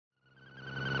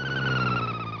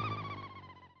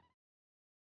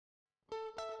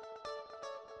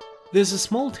There's a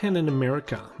small town in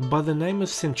America by the name of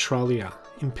Centralia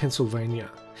in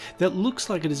Pennsylvania that looks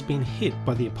like it has been hit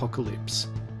by the apocalypse.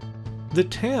 The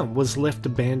town was left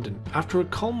abandoned after a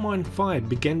coal mine fire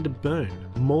began to burn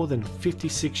more than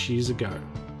 56 years ago.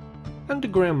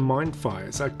 Underground mine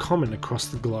fires are common across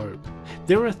the globe.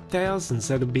 There are thousands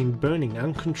that have been burning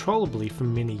uncontrollably for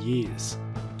many years.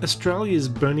 Australia's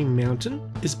Burning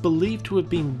Mountain is believed to have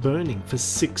been burning for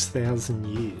 6,000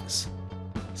 years.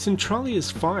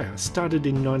 Centralia's fire started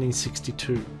in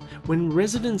 1962 when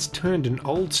residents turned an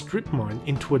old strip mine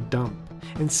into a dump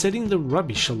and setting the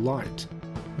rubbish alight.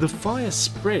 The fire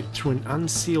spread through an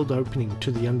unsealed opening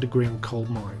to the underground coal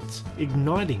mines,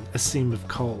 igniting a seam of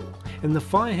coal, and the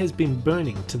fire has been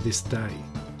burning to this day.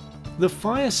 The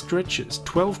fire stretches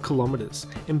 12 kilometres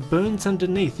and burns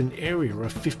underneath an area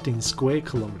of 15 square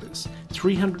kilometres,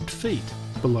 300 feet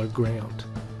below ground.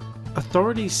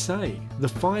 Authorities say the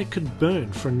fire could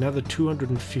burn for another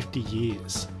 250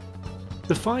 years.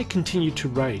 The fire continued to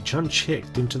rage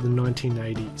unchecked into the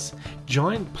 1980s.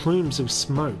 Giant plumes of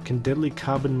smoke and deadly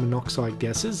carbon monoxide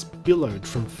gases billowed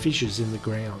from fissures in the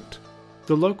ground.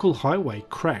 The local highway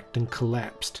cracked and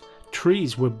collapsed.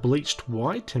 Trees were bleached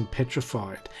white and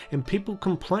petrified, and people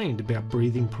complained about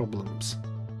breathing problems.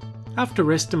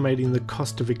 After estimating the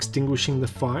cost of extinguishing the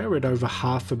fire at over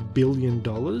 $500 million,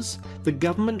 the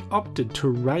government opted to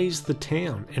raze the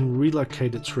town and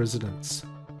relocate its residents.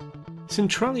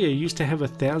 Centralia used to have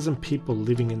 1,000 people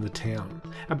living in the town.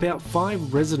 About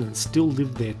 5 residents still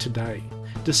live there today,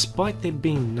 despite there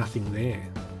being nothing there.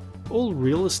 All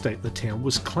real estate in the town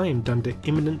was claimed under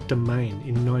eminent domain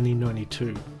in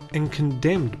 1992 and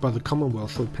condemned by the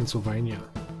Commonwealth of Pennsylvania.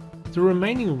 The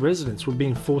remaining residents were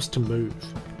being forced to move,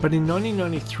 but in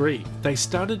 1993 they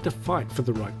started to fight for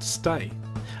the right to stay.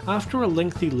 After a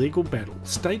lengthy legal battle,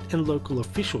 state and local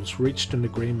officials reached an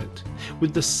agreement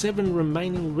with the 7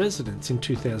 remaining residents in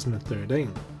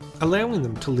 2013, allowing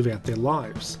them to live out their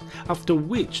lives, after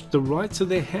which the rights of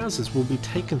their houses will be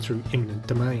taken through eminent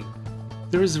domain.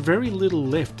 There is very little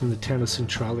left in the town of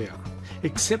Centralia,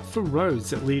 except for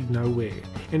roads that lead nowhere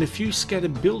and a few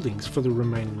scattered buildings for the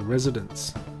remaining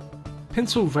residents.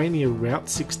 Pennsylvania Route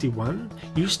 61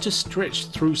 used to stretch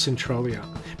through Centralia,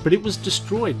 but it was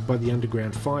destroyed by the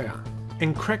underground fire,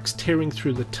 and cracks tearing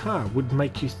through the tar would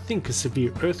make you think a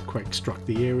severe earthquake struck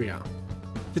the area.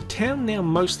 The town now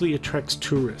mostly attracts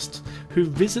tourists who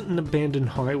visit an abandoned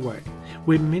highway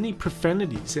where many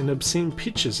profanities and obscene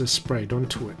pictures are sprayed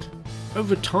onto it.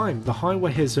 Over time, the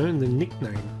highway has earned the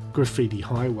nickname Graffiti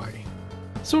Highway.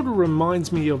 Sort of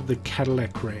reminds me of the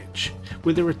Cadillac Ranch,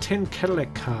 where there are 10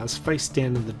 Cadillac cars face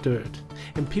down in the dirt,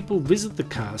 and people visit the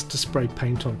cars to spray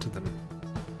paint onto them.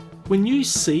 When you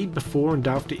see before and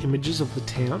after images of the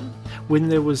town, when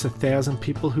there was 1,000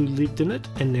 people who lived in it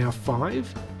and now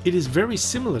 5, it is very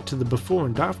similar to the before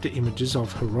and after images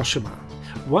of Hiroshima.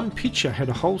 One picture had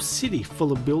a whole city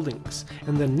full of buildings,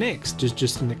 and the next is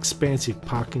just an expansive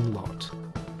parking lot.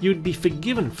 You would be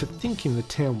forgiven for thinking the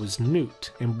town was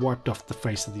nuked and wiped off the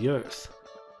face of the earth.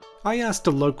 I asked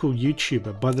a local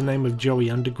YouTuber by the name of Joey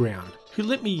Underground, who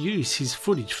let me use his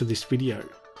footage for this video.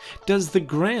 Does the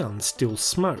ground still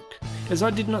smoke, as I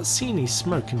did not see any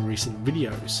smoke in recent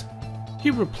videos?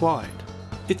 He replied,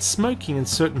 "It's smoking in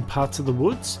certain parts of the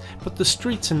woods, but the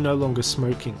streets are no longer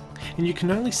smoking, and you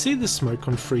can only see the smoke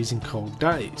on freezing cold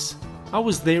days. I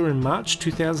was there in March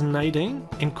 2018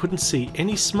 and couldn't see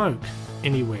any smoke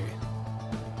anywhere."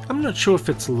 I'm not sure if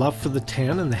it's love for the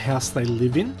town and the house they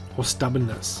live in, or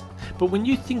stubbornness, but when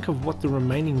you think of what the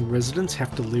remaining residents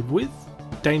have to live with,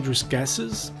 dangerous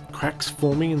gases, cracks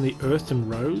forming in the earth and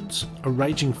roads, a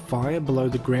raging fire below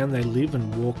the ground they live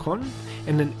and walk on,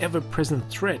 and an ever-present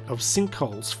threat of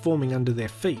sinkholes forming under their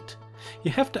feet,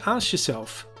 you have to ask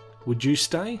yourself, would you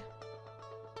stay?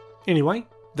 Anyway,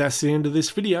 that's the end of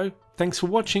this video. Thanks for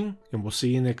watching, and we'll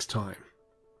see you next time.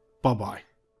 Bye bye.